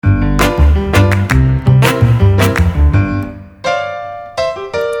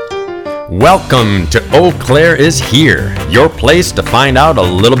Welcome to Eau Claire is Here, your place to find out a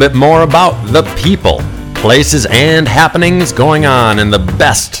little bit more about the people, places, and happenings going on in the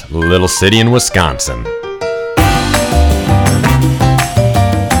best little city in Wisconsin.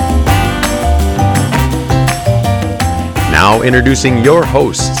 Now introducing your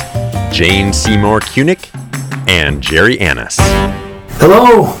hosts, Jane Seymour Kunick and Jerry Annis.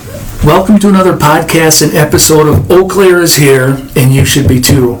 Hello, welcome to another podcast and episode of Eau Claire is Here, and you should be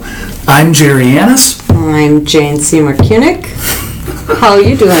too. I'm Jerry Annis. I'm Jane Seymour Kunick. How are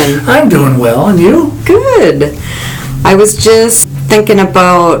you doing? I'm doing well, and you? Good. I was just thinking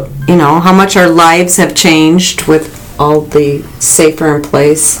about, how much our lives have changed with all the safer in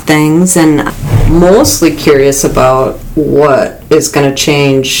place things, and mostly curious about what is going to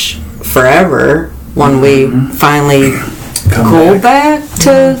change forever when we finally go back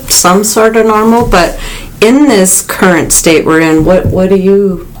to some sort of normal. But in this current state we're in, what do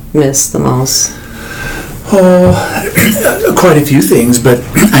you miss the most? Oh, quite a few things, but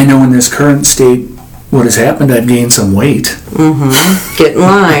I know in this current state what has happened, I've gained some weight. Mm-hmm. Get in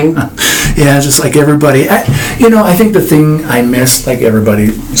line. Yeah, just like everybody. I think the thing I miss, like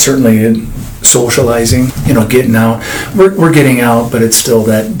everybody, certainly in socializing, getting out. We're getting out, but it's still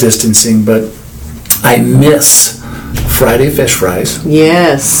that distancing. But I miss Friday fish fries.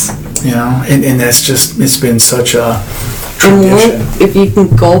 Yes. And that's just, it's been such a tradition. And if you can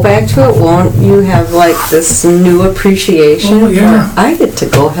go back to it, won't you have like this new appreciation? Oh, yeah. I get to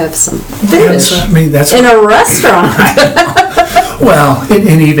go have some fish that's in a restaurant. Well,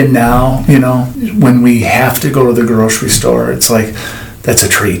 and even now, when we have to go to the grocery store, it's like, that's a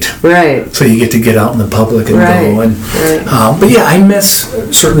treat. Right. So you get to get out in the public and go. And, but yeah, I miss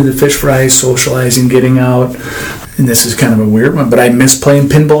certainly the fish fries, socializing, getting out. And this is kind of a weird one, but I miss playing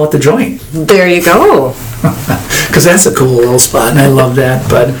pinball at the joint. There you go. Because that's a cool little spot, and I love that.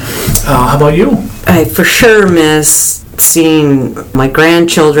 But how about you? I for sure miss seeing my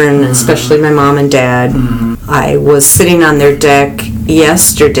grandchildren, especially my mom and dad. Mm-hmm. I was sitting on their deck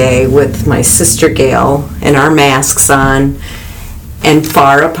yesterday with my sister Gail and our masks on and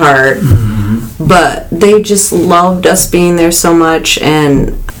far apart. Mm-hmm. But they just loved us being there so much,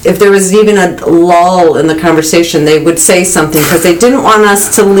 and if there was even a lull in the conversation, they would say something because they didn't want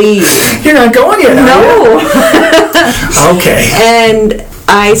us to leave. You're not going yet? No. Okay. And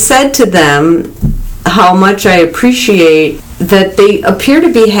I said to them how much I appreciate that they appear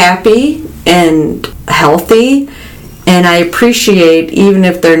to be happy and healthy, and I appreciate, even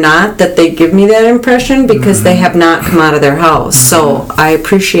if they're not, that they give me that impression because they have not come out of their house. So I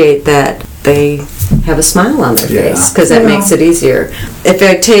appreciate that they have a smile on their face because that makes it easier. If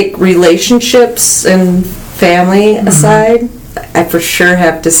I take relationships and family aside, I for sure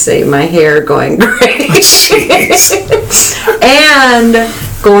have to say my hair going great. And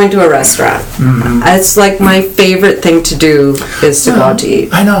going to a restaurant. Mm-hmm. It's like my favorite thing to do is to go out to eat.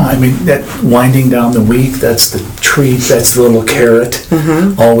 I know. I mean, that winding down the week, that's the treat, that's the little carrot.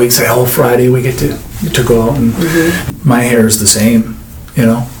 Mm-hmm. All week, say, Friday we get to go out, and my hair is the same.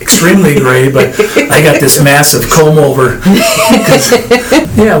 Extremely gray, but I got this massive comb over.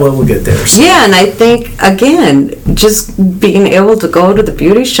 We'll get there. So. Yeah, and I think, again, just being able to go to the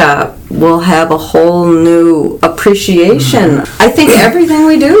beauty shop will have a whole new appreciation. Mm-hmm. I think everything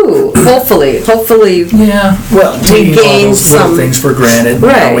we do, hopefully. Yeah, well, taking all gain those little things for granted,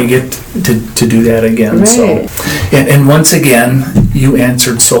 right. We get to do that again. Right. So, and once again, you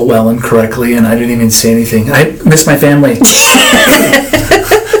answered so well and correctly, and I didn't even say anything. I miss my family.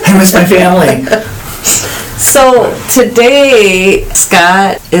 I miss my family. So today,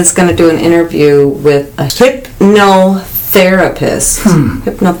 Scott is going to do an interview with a hypnotherapist.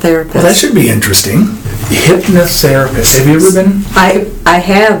 Hypnotherapist. Well, that should be interesting. Hypnotherapist. Have you ever been? I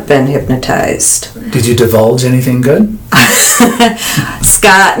have been hypnotized. Did you divulge anything good?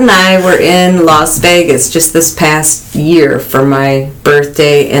 Scott and I were in Las Vegas just this past year for my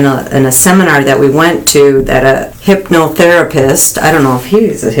birthday in a seminar that we went to that a hypnotherapist, I don't know if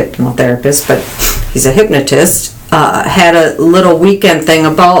he's a hypnotherapist, but he's a hypnotist, had a little weekend thing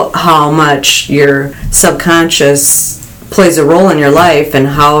about how much your subconscious plays a role in your life and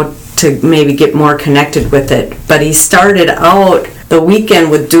how to maybe get more connected with it. But he started out the weekend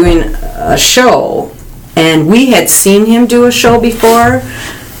with doing a show, and we had seen him do a show before,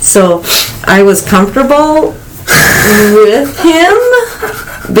 so I was comfortable with him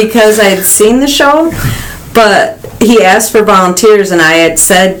because I had seen the show. But he asked for volunteers, and I had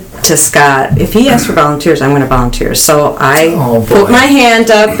said to Scott, if he asks for volunteers, I'm going to volunteer. So I put my hand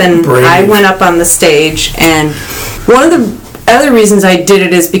up, and I went up on the stage. And one of the other reasons I did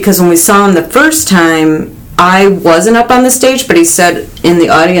it is because when we saw him the first time, I wasn't up on the stage, but he said in the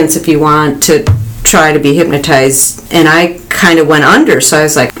audience, if you want to try to be hypnotized, and I kind of went under, so I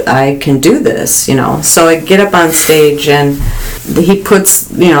was like, I can do this, So I get up on stage, and he puts,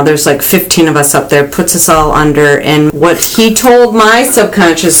 there's like 15 of us up there, puts us all under, and what he told my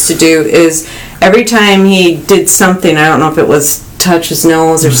subconscious to do is every time he did something, I don't know if it was touch his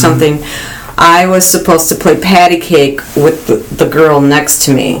nose or something, I was supposed to play patty cake with the girl next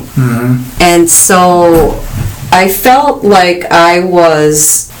to me. And so I felt like I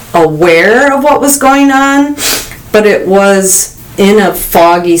was aware of what was going on, but it was in a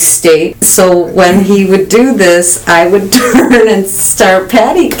foggy state. So when he would do this, I would turn and start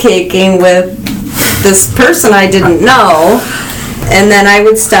patty caking with this person I didn't know, and then I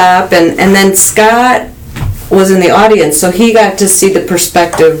would stop, and then Scott was in the audience, so he got to see the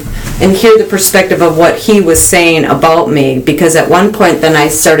perspective and hear the perspective of what he was saying about me, because at one point then I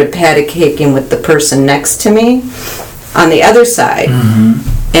started patty caking with the person next to me on the other side.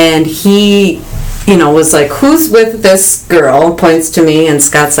 And he, was like, who's with this girl? Points to me, and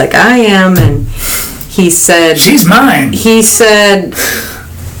Scott's like, I am. And he said, she's mine. He said,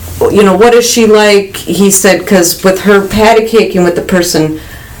 what is she like? He said, because with her patty caking with the person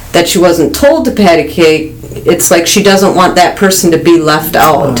that she wasn't told to patty cake, it's like she doesn't want that person to be left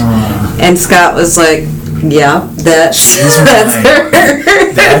out. And Scott was like, yeah, that's her.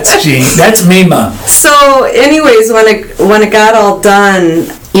 That's Jean. That's Mima. So anyways, when it got all done,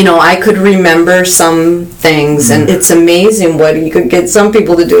 I could remember some things, and it's amazing what you could get some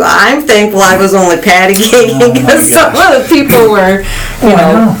people to do. I'm thankful I was only patty caking, because some of the people were,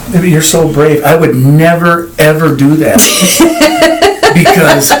 I know. You're so brave. I would never, ever do that.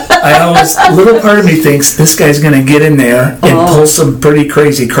 Because I always, a little part of me thinks this guy's going to get in there and pull some pretty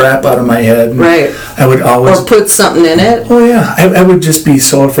crazy crap out of my head. Right. I would always... Or put something in it. Oh, yeah. I would just be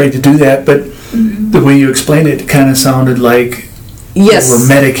so afraid to do that. But the way you explained it kind of sounded like yes, we're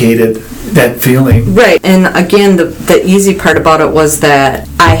medicated, that feeling. Right. And again, the easy part about it was that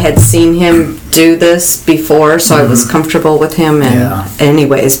I had seen him do this before, so I was comfortable with him. And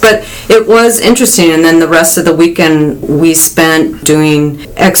anyways, but it was interesting. And then the rest of the weekend we spent doing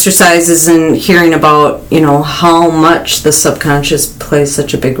exercises and hearing about, how much the subconscious plays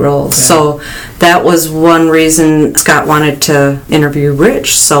such a big role. Yeah. So that was one reason Scott wanted to interview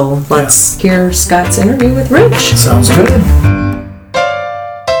Rich. So let's hear Scott's interview with Rich. Sounds good.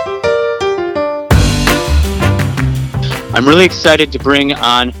 I'm really excited to bring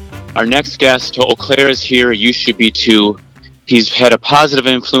on our next guest. Eau Claire is here. You should be too. He's had a positive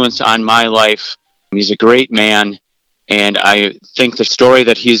influence on my life. He's a great man, and I think the story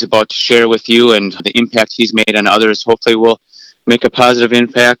that he's about to share with you and the impact he's made on others hopefully will make a positive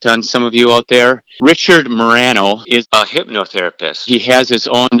impact on some of you out there. Richard Marano is a hypnotherapist. He has his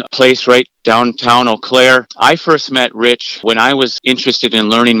own place right downtown Eau Claire. I first met Rich when I was interested in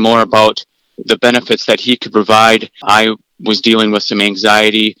learning more about the benefits that he could provide. I was dealing with some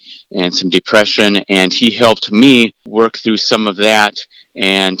anxiety and some depression, and he helped me work through some of that.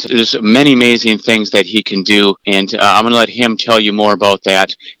 And there's many amazing things that he can do, and I'm going to let him tell you more about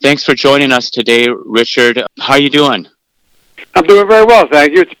that. Thanks for joining us today, Richard. How are you doing? I'm doing very well,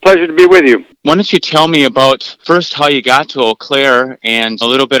 thank you. It's a pleasure to be with you. Why don't you tell me about, first, how you got to Eau Claire and a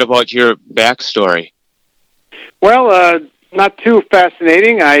little bit about your backstory? Well, not too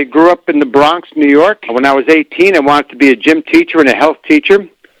fascinating. I grew up in the Bronx, New York. When I was 18, I wanted to be a gym teacher and a health teacher.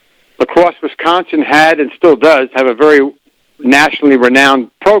 La Crosse, Wisconsin had, and still does, have a very nationally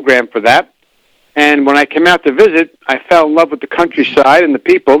renowned program for that. And when I came out to visit, I fell in love with the countryside and the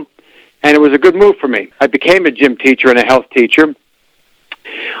people, and it was a good move for me. I became a gym teacher and a health teacher.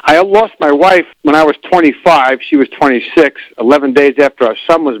 I lost my wife when I was 25. She was 26, 11 days after our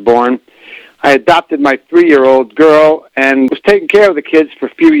son was born. I adopted my 3-year-old girl and was taking care of the kids for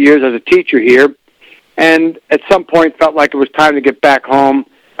a few years as a teacher here. And at some point felt like it was time to get back home.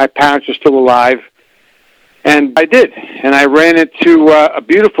 My parents are still alive. And I did. And I ran into a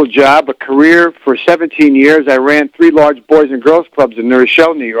beautiful job, a career for 17 years. I ran 3 large boys and girls clubs in New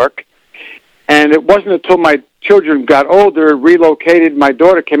Rochelle, New York. And it wasn't until my children got older, relocated, my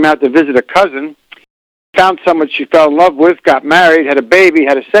daughter came out to visit a cousin, found someone she fell in love with, got married, had a baby,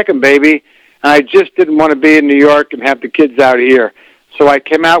 had a second baby, and I just didn't want to be in New York and have the kids out here. So I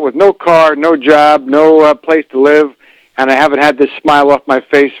came out with no car, no job, no place to live, and I haven't had this smile off my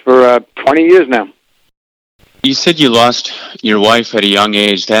face for 20 years now. You said you lost your wife at a young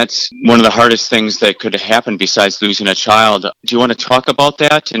age. That's one of the hardest things that could happen besides losing a child. Do you want to talk about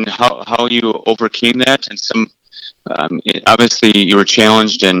that and how you overcame that? And obviously you were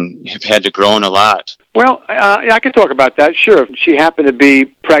challenged and have had to grow in a lot. Well, I can talk about that, sure. She happened to be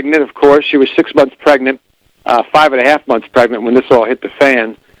pregnant, of course. She was 6 months pregnant. 5.5 months pregnant when this all hit the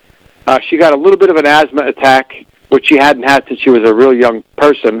fan. She got a little bit of an asthma attack, which she hadn't had since she was a real young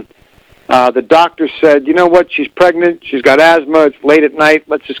person. The doctor said, you know what, she's pregnant, she's got asthma, it's late at night,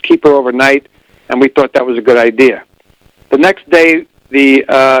 let's just keep her overnight, and we thought that was a good idea. The next day,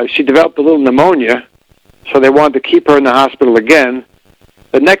 she developed a little pneumonia, so they wanted to keep her in the hospital again.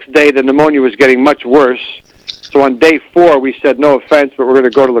 The next day, the pneumonia was getting much worse, so on day 4, we said, no offense, but we're going to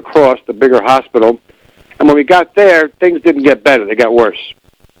go to La Crosse, the bigger hospital. And when we got there, things didn't get better, they got worse.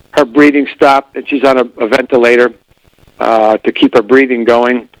 Her breathing stopped, and she's on a ventilator to keep her breathing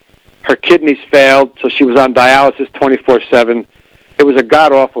going. Her kidneys failed, so she was on dialysis 24/7. It was a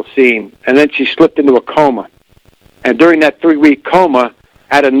god-awful scene. And then she slipped into a coma. And during that 3-week coma,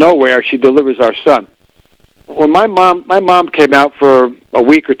 out of nowhere, she delivers our son. When my mom came out for a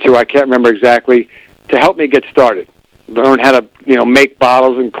week or two, I can't remember exactly, to help me get started, learn how to make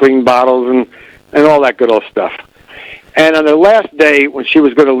bottles and clean bottles and all that good old stuff. And on the last day when she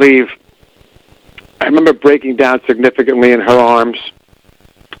was going to leave, I remember breaking down significantly in her arms.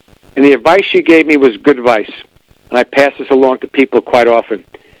 And the advice she gave me was good advice, and I pass this along to people quite often.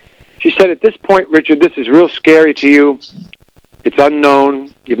 She said, at this point, Richard, this is real scary to you. It's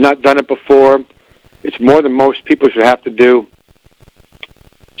unknown. You've not done it before. It's more than most people should have to do.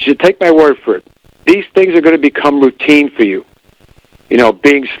 She said, take my word for it. These things are going to become routine for you.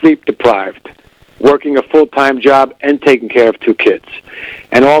 Being sleep deprived, working a full-time job and taking care of 2 kids,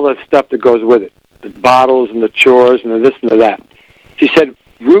 and all the stuff that goes with it, the bottles and the chores and the this and the that. She said,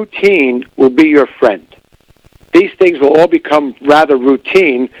 routine will be your friend. These things will all become rather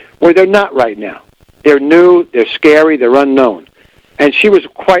routine where they're not right now. They're new, they're scary, they're unknown. And she was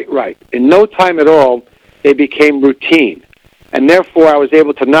quite right. In no time at all, they became routine. And therefore, I was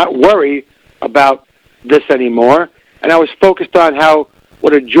able to not worry about this anymore. And I was focused on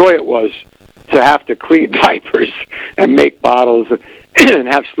what a joy it was to have to clean diapers and make bottles and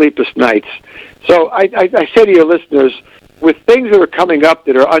have sleepless nights. So I say to your listeners, with things that are coming up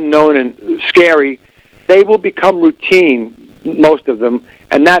that are unknown and scary, they will become routine, most of them,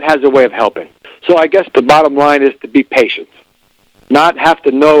 and that has a way of helping. So I guess the bottom line is to be patient, not have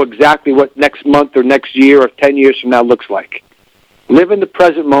to know exactly what next month or next year or 10 years from now looks like. Live in the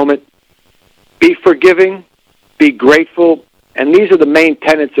present moment, be forgiving, be grateful, and these are the main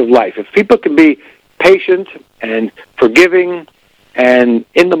tenets of life. If people can be patient and forgiving and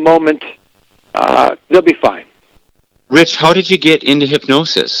in the moment, they'll be fine. Rich, how did you get into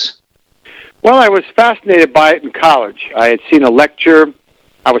hypnosis? Well, I was fascinated by it in college. I had seen a lecture.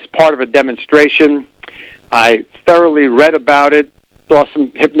 I was part of a demonstration. I thoroughly read about it, saw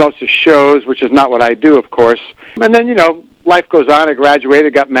some hypnosis shows, which is not what I do, of course. And then, life goes on. I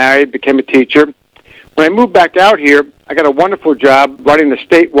graduated, got married, became a teacher. When I moved back out here, I got a wonderful job running the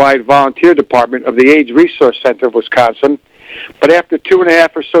statewide volunteer department of the AIDS Resource Center of Wisconsin. But after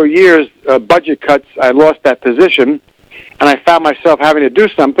 2.5 or so years, budget cuts, I lost that position. And I found myself having to do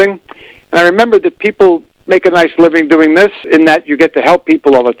something. And I remembered that people make a nice living doing this, in that you get to help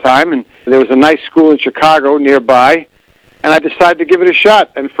people all the time. And there was a nice school in Chicago nearby. And I decided to give it a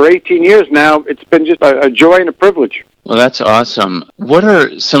shot. And for 18 years now, it's been just a joy and a privilege. Well, that's awesome. What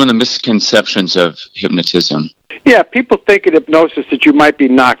are some of the misconceptions of hypnotism? Yeah, people think in hypnosis that you might be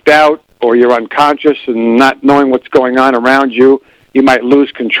knocked out or you're unconscious and not knowing what's going on around you. You might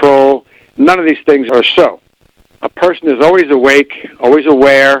lose control. None of these things are so. A person is always awake, always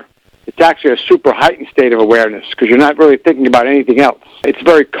aware. It's actually a super heightened state of awareness because you're not really thinking about anything else. It's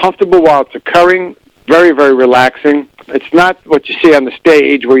very comfortable while it's occurring, very, very relaxing. It's not what you see on the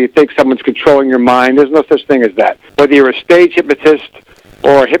stage where you think someone's controlling your mind. There's no such thing as that. Whether you're a stage hypnotist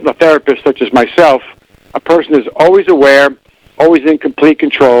or a hypnotherapist such as myself, a person is always aware, always in complete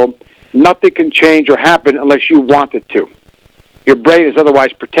control. Nothing can change or happen unless you want it to. Your brain is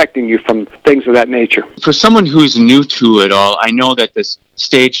otherwise protecting you from things of that nature. For someone who's new to it all, I know that this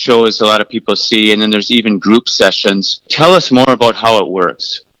stage shows a lot of people see, and then there's even group sessions. Tell us more about how it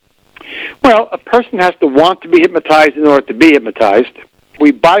works. Well, a person has to want to be hypnotized in order to be hypnotized.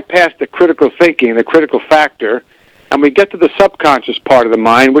 We bypass the critical thinking, the critical factor, and we get to the subconscious part of the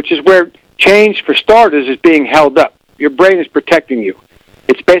mind, which is where change, for starters, is being held up. Your brain is protecting you.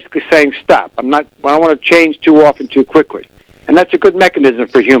 It's basically saying, stop. I don't want to change too often, too quickly. And that's a good mechanism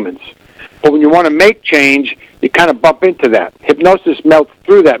for humans. But when you want to make change, you kind of bump into that. Hypnosis melts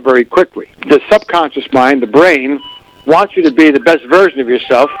through that very quickly. The subconscious mind, the brain, wants you to be the best version of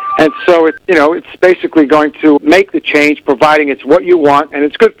yourself, and so it's basically going to make the change, providing it's what you want and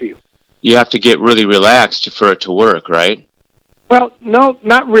it's good for you. You have to get really relaxed for it to work, right? Well, no,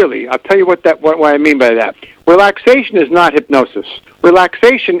 not really. I'll tell you what I mean by that. Relaxation is not hypnosis.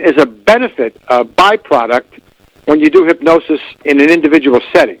 Relaxation is a benefit, a byproduct, when you do hypnosis in an individual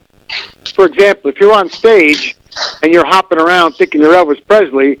setting. For example, if you're on stage and you're hopping around thinking you're Elvis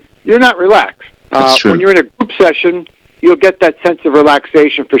Presley, you're not relaxed. That's true. When you're in a group session, you'll get that sense of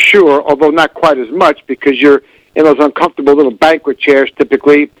relaxation for sure, although not quite as much because you're in those uncomfortable little banquet chairs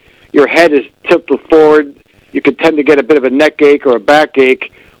typically. Your head is tilted forward. You can tend to get a bit of a neck ache or a back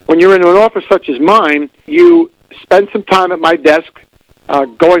ache. When you're in an office such as mine, you spend some time at my desk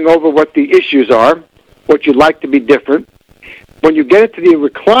going over what the issues are, what you'd like to be different. When you get into the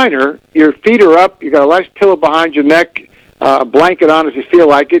recliner, your feet are up, you got a nice pillow behind your neck, a blanket on if you feel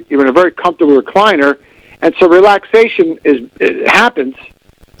like it. You're in a very comfortable recliner, and so relaxation it happens,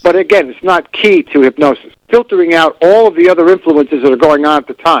 but again, it's not key to hypnosis. Filtering out all of the other influences that are going on at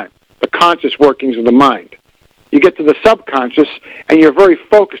the time, the conscious workings of the mind. You get to the subconscious, and you're very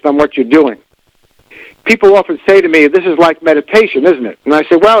focused on what you're doing. People often say to me, this is like meditation, isn't it? And I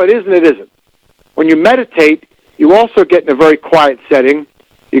say, well, it is and it isn't. When you meditate, you also get in a very quiet setting.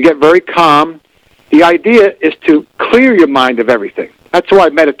 You get very calm. The idea is to clear your mind of everything. That's why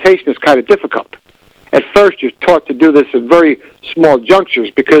meditation is kind of difficult. At first, you're taught to do this in very small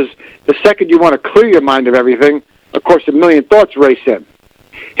junctures because the second you want to clear your mind of everything, of course, a million thoughts race in.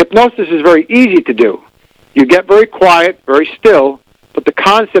 Hypnosis is very easy to do. You get very quiet, very still, but the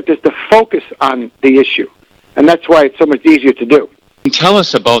concept is to focus on the issue, and that's why it's so much easier to do. Tell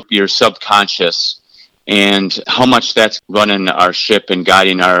us about your subconscious and how much that's running our ship and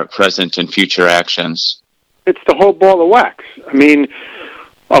guiding our present and future actions. It's the whole ball of wax. I mean,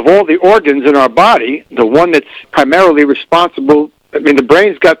 of all the organs in our body, the one that's primarily responsible, the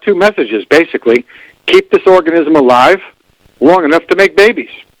brain's got two messages, basically. Keep this organism alive long enough to make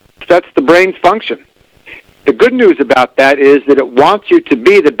babies. That's the brain's function. The good news about that is that it wants you to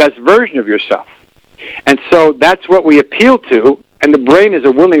be the best version of yourself. And so that's what we appeal to, and the brain is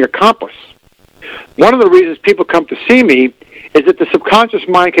a willing accomplice. One of the reasons people come to see me is that the subconscious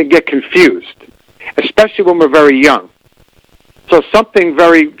mind can get confused, especially when we're very young. So something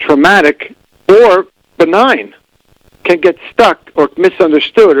very traumatic or benign can get stuck or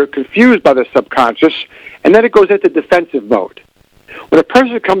misunderstood or confused by the subconscious, and then it goes into defensive mode. When a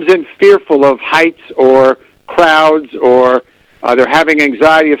person comes in fearful of heights or crowds or they're having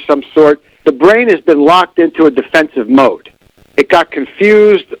anxiety of some sort, the brain has been locked into a defensive mode. It got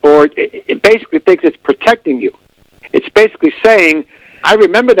confused, or it basically thinks it's protecting you. It's basically saying, I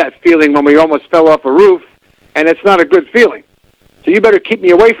remember that feeling when we almost fell off a roof, and it's not a good feeling. So you better keep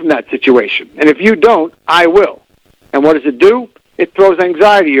me away from that situation. And if you don't, I will. And what does it do? It throws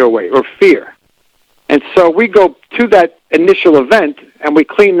anxiety your way, or fear. And so we go to that initial event, and we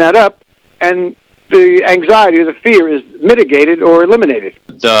clean that up, and the anxiety or the fear is mitigated or eliminated.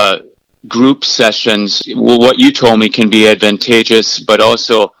 The group sessions, what you told me, can be advantageous, but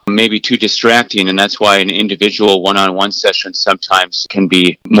also maybe too distracting, and that's why an individual one-on-one session sometimes can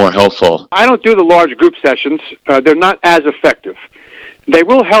be more helpful. I don't do the large group sessions. They're not as effective. They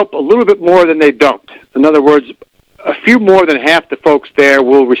will help a little bit more than they don't. In other words, a few more than half the folks there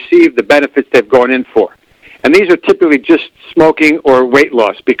will receive the benefits they've gone in for. And these are typically just smoking or weight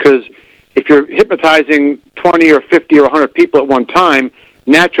loss, because if you're hypnotizing 20 or 50 or 100 people at one time,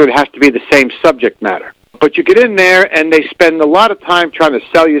 naturally it has to be the same subject matter. But you get in there and they spend a lot of time trying to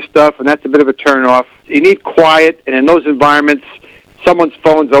sell you stuff, and that's a bit of a turn-off. You need quiet, and in those environments, someone's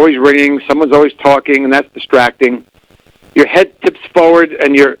phone's always ringing, someone's always talking, and that's distracting. Your head tips forward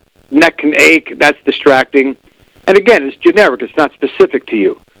and your neck can ache, that's distracting. And again, it's generic, it's not specific to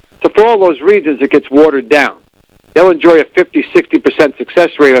you. So for all those reasons, it gets watered down. They'll enjoy a 50-60%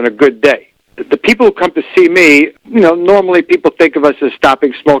 success rate on a good day. The people who come to see me, normally people think of us as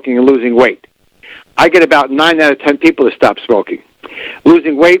stopping smoking and losing weight. I get about 9 out of 10 people to stop smoking.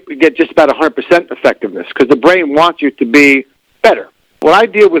 Losing weight, we get just about 100% effectiveness, because the brain wants you to be better. What I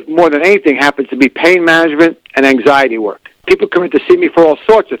deal with more than anything happens to be pain management and anxiety work. People come in to see me for all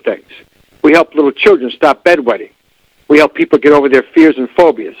sorts of things. We help little children stop bedwetting. We help people get over their fears and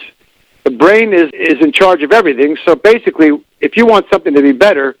phobias. The brain is in charge of everything, so basically, if you want something to be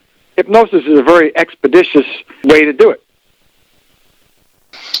better, hypnosis is a very expeditious way to do it.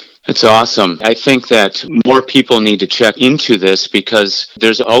 That's awesome. I think that more people need to check into this, because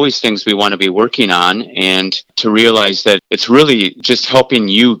there's always things we want to be working on, and to realize that it's really just helping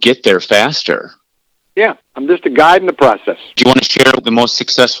you get there faster. Yeah, I'm just a guide in the process. Do you want to share the most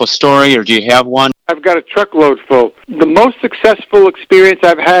successful story, or do you have one? I've got a truckload full. The most successful experience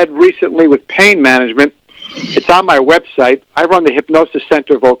I've had recently with pain management, it's on my website. I run the Hypnosis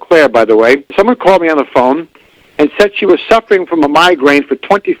Center of Eau Claire, by the way. Someone called me on the phone and said she was suffering from a migraine for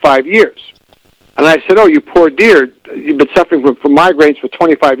 25 years. And I said, oh, you poor dear, you've been suffering from migraines for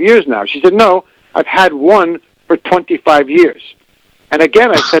 25 years now. She said, no, I've had one for 25 years. And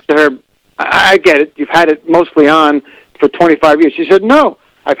again, I said to her, I get it. You've had it mostly on for 25 years. She said, no,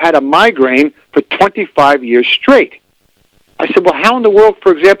 I've had a migraine for 25 years straight. I said, well, how in the world,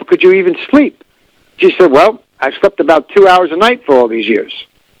 for example, could you even sleep? She said, well, I've slept about 2 hours a night for all these years.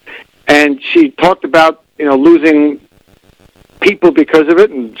 And she talked about, losing people because of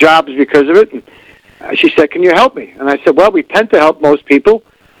it and jobs because of it. And she said, can you help me? And I said, well, we tend to help most people.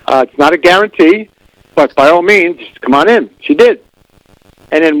 It's not a guarantee, but by all means, come on in. She did.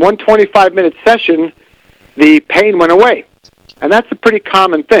 And in one 25-minute session, the pain went away. And that's a pretty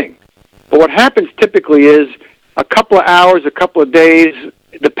common thing. But what happens typically is a couple of hours, a couple of days,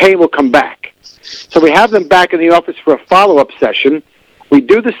 the pain will come back. So we have them back in the office for a follow-up session. We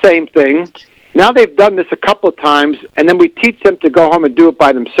do the same thing. Now they've done this a couple of times, and then we teach them to go home and do it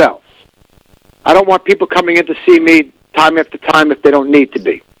by themselves. I don't want people coming in to see me time after time if they don't need to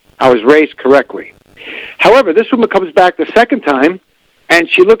be. I was raised correctly. However, this woman comes back the second time, and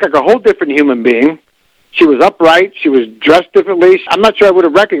she looked like a whole different human being. She was upright. She was dressed differently. I'm not sure I would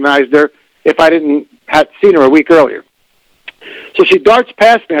have recognized her if I didn't have seen her a week earlier. So she darts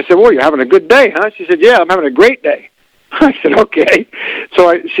past me. I said, well, you're having a good day, huh? She said, yeah, I'm having a great day. I said, okay.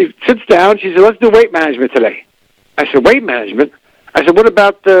 So she sits down. She said, let's do weight management today. I said, weight management? I said, what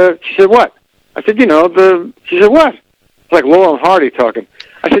about she said, what? I said, she said, what? It's like Laurel and Hardy talking.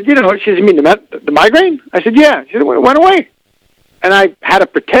 I said, she said, you mean the migraine? I said, yeah. She said, it went away. And I had to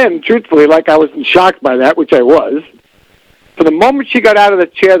pretend, truthfully, like I wasn't shocked by that, which I was. For the moment she got out of the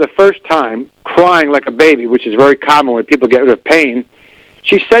chair the first time, crying like a baby, which is very common when people get rid of pain,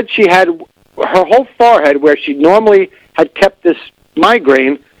 she said she had her whole forehead, where she normally had kept this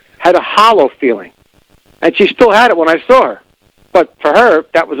migraine, had a hollow feeling. And she still had it when I saw her. But for her,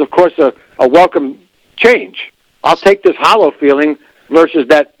 that was, of course, a welcome change. I'll take this hollow feeling versus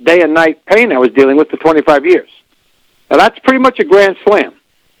that day and night pain I was dealing with for 25 years. Now, that's pretty much a grand slam.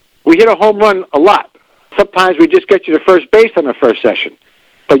 We hit a home run a lot. Sometimes we just get you to first base on the first session.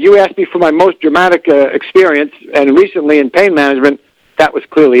 But you asked me for my most dramatic experience, and recently in pain management, that was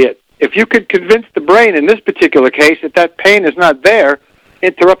clearly it. If you could convince the brain in this particular case that pain is not there,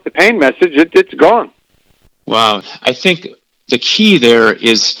 interrupt the pain message, it's gone. Wow. I think the key there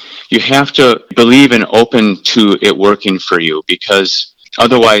is you have to believe and open to it working for you, because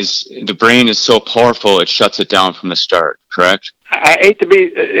otherwise the brain is so powerful it shuts it down from the start, correct? I hate to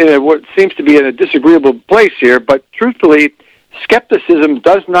be in what seems to be in a disagreeable place here, but truthfully, skepticism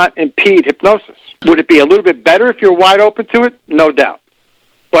does not impede hypnosis. Would it be a little bit better if you're wide open to it? No doubt.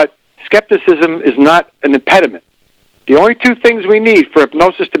 But skepticism is not an impediment. The only two things we need for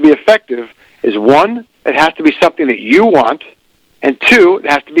hypnosis to be effective is, one, it has to be something that you want, and two, it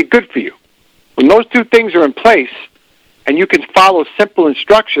has to be good for you. When those two things are in place and you can follow simple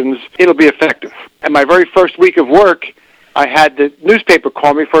instructions, it'll be effective. And my very first week of work, I had the newspaper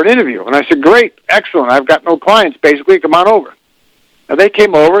call me for an interview. And I said, great, excellent. I've got no clients, basically. Come on over. And they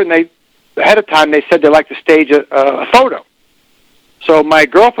came over, and ahead of time, they said they'd like to stage a photo. So my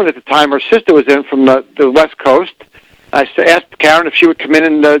girlfriend at the time, her sister was in from the West Coast. I asked Karen if she would come in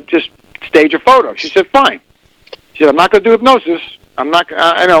and just stage a photo. She said, fine. She said, I'm not going to do hypnosis. I'm not,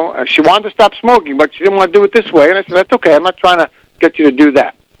 I know. She wanted to stop smoking, but she didn't want to do it this way. And I said, that's okay. I'm not trying to get you to do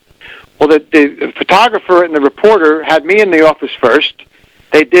that. Well, the photographer and the reporter had me in the office first.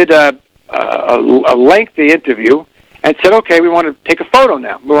 They did a lengthy interview and said, okay, we want to take a photo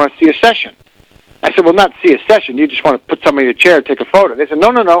now. We want to see a session. I said, well, not see a session. You just want to put somebody in a chair and take a photo. They said,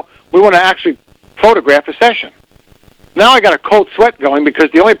 no. We want to actually photograph a session. Now I got a cold sweat going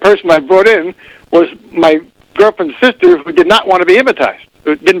because the only person I brought in was my girlfriend's sister, who did not want to be hypnotized,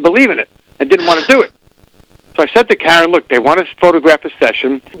 who didn't believe in it and didn't want to do it. So I said to Karen, look, they want to photograph a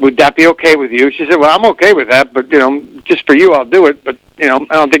session. Would that be okay with you? She said, well, I'm okay with that, but, just for you, I'll do it. But, I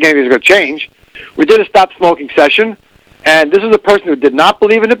don't think anything's going to change. We did a stop smoking session, and this is a person who did not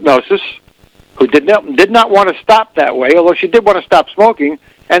believe in hypnosis, who did not want to stop that way, although she did want to stop smoking,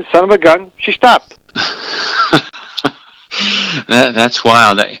 and son of a gun, she stopped. That's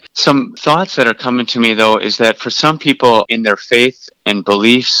wild. Some thoughts that are coming to me, though, is that for some people in their faith and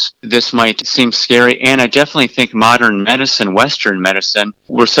beliefs, this might seem scary. And I definitely think modern medicine, Western medicine,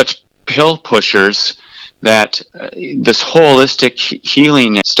 we're such pill pushers that this holistic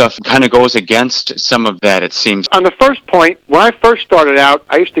healing stuff kind of goes against some of that, it seems. On the first point, when I first started out,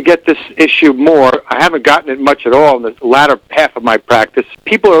 I used to get this issue more. I haven't gotten it much at all in the latter half of my practice.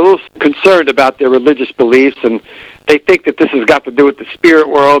 People are a little concerned about their religious beliefs, and they think that this has got to do with the spirit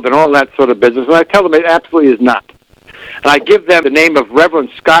world and all that sort of business. And I tell them it absolutely is not. And I give them the name of Reverend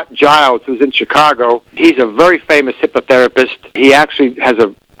Scott Giles, who's in Chicago. He's a very famous hypnotherapist. He actually has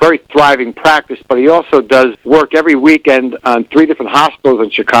a very thriving practice, but he also does work every weekend on 3 different hospitals in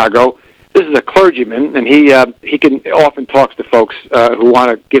Chicago. This is a clergyman, and he can often talks to folks who want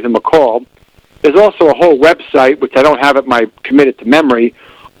to give him a call. There's also a whole website, which I don't have at my committed to memory,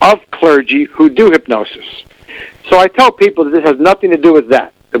 of clergy who do hypnosis. So I tell people that this has nothing to do with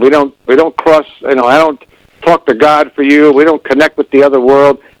that. That we don't cross. I don't talk to God for you. We don't connect with the other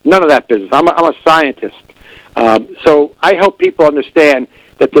world. None of that business. I'm a scientist. So I help people understand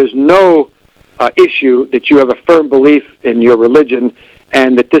that there's no issue that you have a firm belief in your religion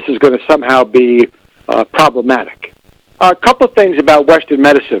and that this is going to somehow be problematic. A couple of things about Western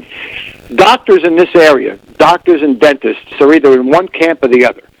medicine. Doctors in this area, doctors and dentists, are either in one camp or the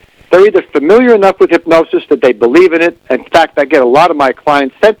other. They're either familiar enough with hypnosis that they believe in it. In fact, I get a lot of my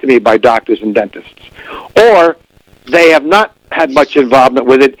clients sent to me by doctors and dentists. Or they have not had much involvement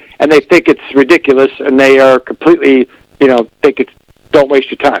with it, and they think it's ridiculous, and they are completely, think it's, don't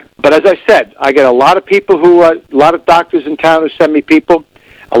waste your time. But as I said, I get a lot of people a lot of doctors in town who send me people.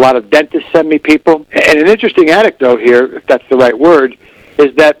 A lot of dentists send me people. And an interesting anecdote here, if that's the right word,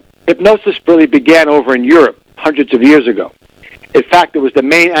 is that hypnosis really began over in Europe hundreds of years ago. In fact, it was the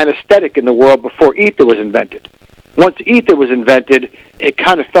main anesthetic in the world before ether was invented. Once ether was invented, it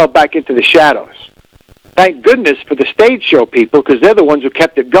kind of fell back into the shadows. Thank goodness for the stage show people, because they're the ones who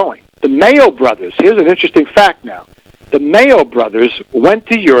kept it going. The Mayo brothers, here's an interesting fact now. The Mayo brothers went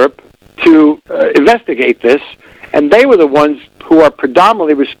to Europe to investigate this, and they were the ones who are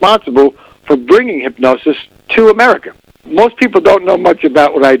predominantly responsible for bringing hypnosis to America. Most people don't know much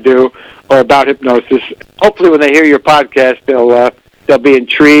about what I do or about hypnosis. Hopefully when they hear your podcast, they'll be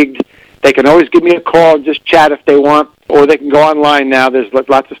intrigued. They can always give me a call and just chat if they want, or they can go online now. There's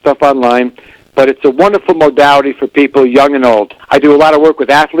lots of stuff online. But it's a wonderful modality for people young and old. I do a lot of work with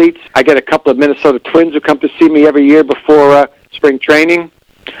athletes. I get a couple of Minnesota Twins who come to see me every year before spring training.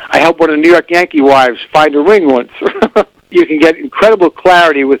 I helped one of the New York Yankee wives find a ring once. You can get incredible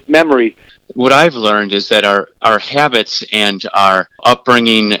clarity with memory. What I've learned is that our habits and our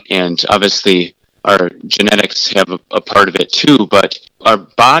upbringing, and obviously our genetics have a part of it too, but our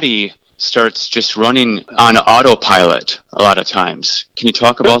body starts just running on autopilot a lot of times. Can you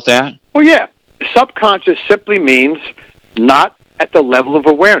talk about that? Well, yeah. Subconscious simply means not at the level of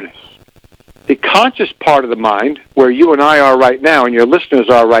awareness. The conscious part of the mind, where you and I are right now and your listeners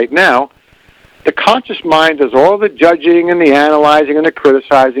are right now, the conscious mind does all the judging and the analyzing and the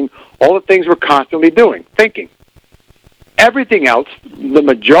criticizing, all the things we're constantly doing, thinking. Everything else, the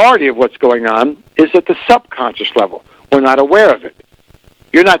majority of what's going on, is at the subconscious level. We're not aware of it.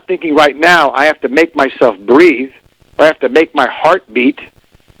 You're not thinking right now, I have to make myself breathe, or I have to make my heart beat.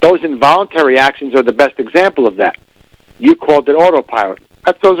 Those involuntary actions are the best example of that. You called it autopilot.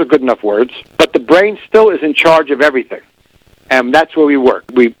 Those are good enough words. But the brain still is in charge of everything. And that's where we work.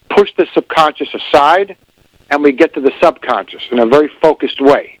 We push the subconscious aside, and we get to the subconscious in a very focused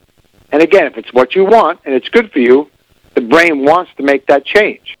way. And again, if it's what you want and it's good for you, the brain wants to make that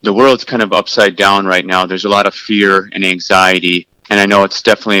change. The world's kind of upside down right now. There's a lot of fear and anxiety, and I know it's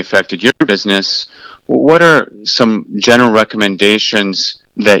definitely affected your business. What are some general recommendations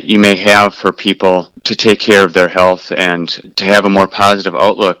that you may have for people to take care of their health and to have a more positive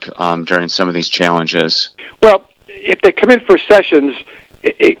outlook during some of these challenges? Well, if they come in for sessions,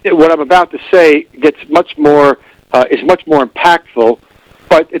 what I'm about to say gets is much more impactful,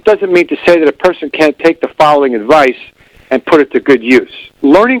 but it doesn't mean to say that a person can't take the following advice and put it to good use.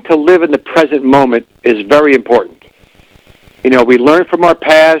 Learning to live in the present moment is very important. We learn from our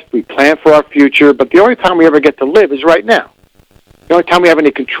past, we plan for our future, but the only time we ever get to live is right now. The only time we have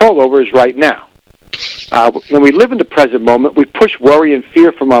any control over is right now. When we live in the present moment, we push worry and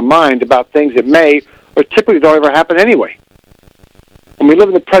fear from our mind about things that may or typically don't ever happen anyway. When we live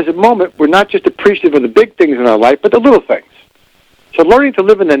in the present moment, we're not just appreciative of the big things in our life, but the little things. So learning to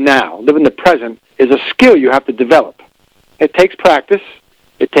live in the now, live in the present, is a skill you have to develop. It takes practice.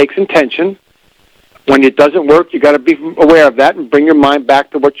 It takes intention. When it doesn't work, you got to be aware of that and bring your mind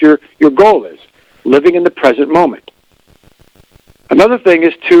back to what your goal is, living in the present moment. Another thing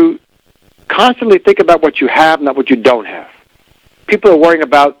is to constantly think about what you have, not what you don't have. People are worrying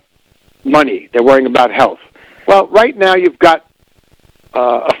about money. They're worrying about health. Well, right now you've got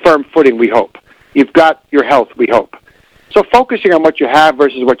a firm footing, we hope. You've got your health, we hope. So focusing on what you have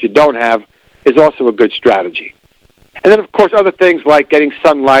versus what you don't have is also a good strategy. And then, of course, other things like getting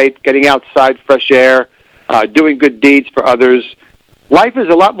sunlight, getting outside, fresh air, doing good deeds for others. Life is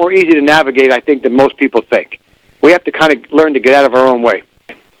a lot more easy to navigate, I think, than most people think. We have to kind of learn to get out of our own way.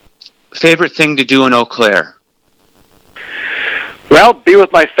 Favorite thing to do in Eau Claire? Well, be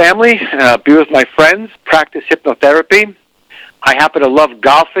with my family, be with my friends, practice hypnotherapy. I happen to love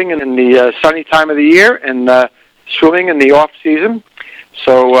golfing in the sunny time of the year and swimming in the off season.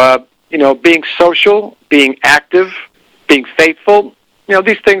 So, being social, being active, being faithful,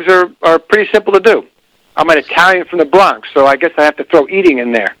 these things are pretty simple to do. I'm an Italian from the Bronx, so I guess I have to throw eating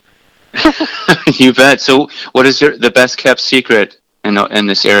in there. You bet. So what is the best kept secret in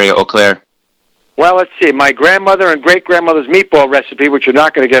this area, Eau Claire? Well, let's see. My grandmother and great-grandmother's meatball recipe, which you're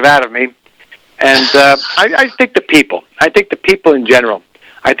not going to get out of me. And I think the people. I think the people in general.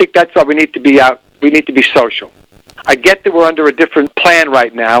 I think that's why we need to be out. We need to be social. I get that we're under a different plan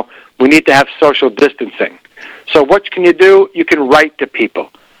right now. We need to have social distancing. So what can you do? You can write to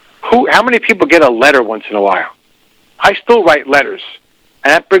people. How many people get a letter once in a while? I still write letters,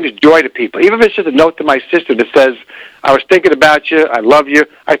 and that brings joy to people. Even if it's just a note to my sister that says, I was thinking about you, I love you.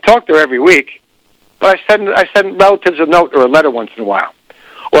 I talk to her every week. But I send relatives a note or a letter once in a while,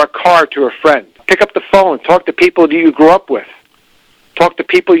 or a card to a friend. Pick up the phone, talk to people that you grew up with. Talk to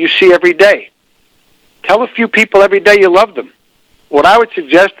people you see every day. Tell a few people every day you love them. What I would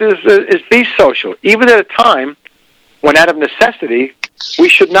suggest is be social, even at a time when out of necessity, we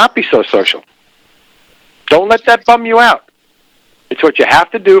should not be so social. Don't let that bum you out. It's what you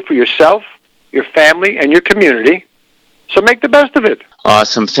have to do for yourself, your family, and your community. So make the best of it.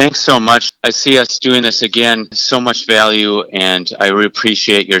 Awesome. Thanks so much. I see us doing this again. So much value, and I really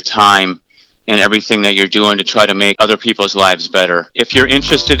appreciate your time and everything that you're doing to try to make other people's lives better. If you're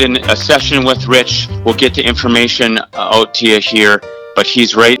interested in a session with Rich, we'll get the information out to you here, but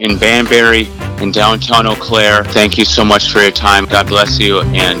he's right in Banbury in downtown Eau Claire. Thank you so much for your time. God bless you,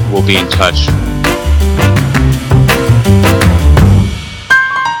 and we'll be in touch.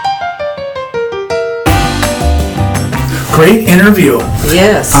 Great interview.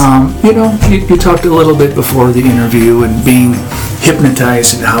 Yes. You talked a little bit before the interview and being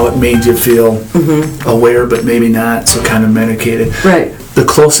hypnotized and how it made you feel aware, but maybe not, so kind of medicated. Right. The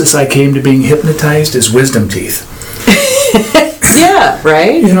closest I came to being hypnotized is wisdom teeth. Yeah,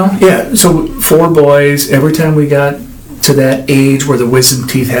 right? Yeah. So 4 boys, every time we got to that age where the wisdom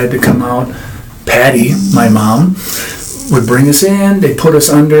teeth had to come out, Patty, my mom, would bring us in, they'd put us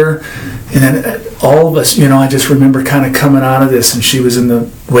under, and then all of us, I just remember kind of coming out of this, and she was in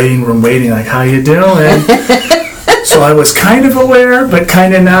the waiting room waiting, like, how you doing? So I was kind of aware, but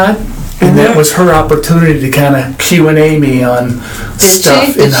kind of not. And that was her opportunity to kind of Q&A me on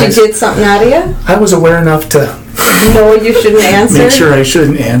stuff. Did she get something out of you? I was aware enough to No, you shouldn't answer? make sure I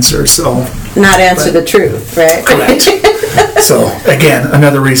shouldn't answer, so. Not answer the truth, right? Correct. So, again,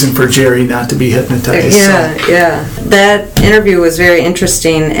 another reason for Jerry not to be hypnotized. Yeah. That interview was very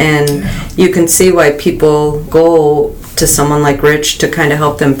interesting, and you can see why people go to someone like Rich to kind of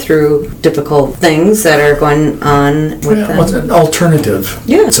help them through difficult things that are going on with them. Well, it's an alternative.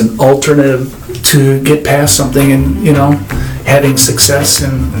 Yeah. It's an alternative to get past something and, having success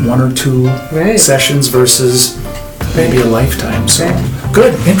in 1 or 2 sessions versus maybe a lifetime. So,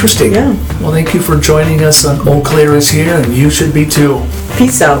 good, interesting. Yeah. Well, thank you for joining us on Eau Claire is Here, and you should be too.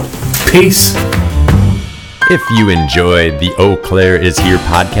 Peace out. Peace. If you enjoyed the Eau Claire is Here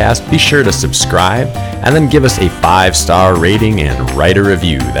podcast, be sure to subscribe and then give us a 5-star rating and write a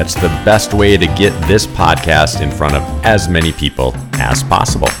review. That's the best way to get this podcast in front of as many people as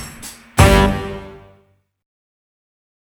possible.